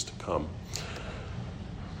ages to come.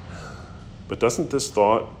 But doesn't this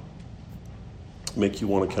thought make you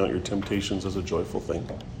want to count your temptations as a joyful thing?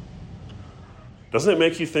 Doesn't it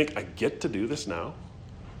make you think, I get to do this now?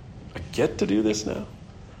 I get to do this now?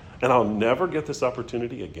 And I'll never get this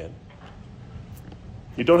opportunity again?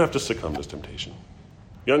 You don't have to succumb to temptation.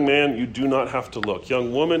 Young man, you do not have to look.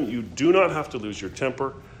 Young woman, you do not have to lose your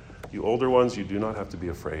temper. You older ones, you do not have to be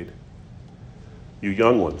afraid. You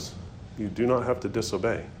young ones, you do not have to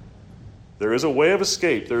disobey. There is a way of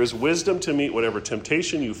escape. There is wisdom to meet whatever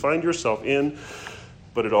temptation you find yourself in,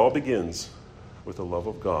 but it all begins with the love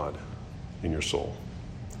of God in your soul.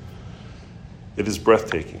 It is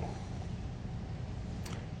breathtaking.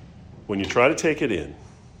 When you try to take it in,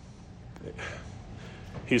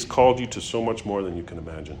 He's called you to so much more than you can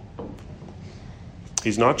imagine.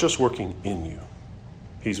 He's not just working in you.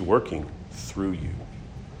 He's working through you.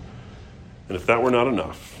 And if that were not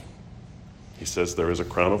enough, He says there is a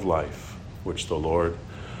crown of life which the Lord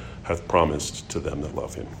hath promised to them that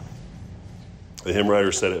love Him. The hymn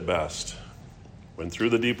writer said it best. When through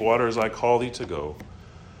the deep waters I call thee to go,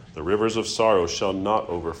 the rivers of sorrow shall not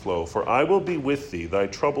overflow. For I will be with thee, thy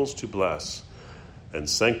troubles to bless, and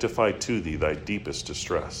sanctify to thee thy deepest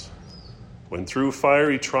distress. When through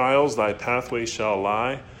fiery trials thy pathway shall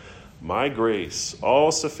lie, my grace,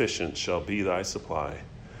 all sufficient, shall be thy supply.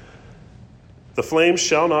 The flames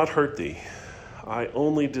shall not hurt thee. I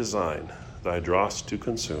only design thy dross to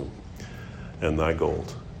consume and thy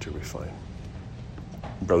gold to refine.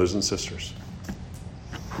 Brothers and sisters,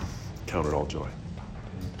 count it all joy.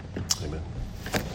 Amen.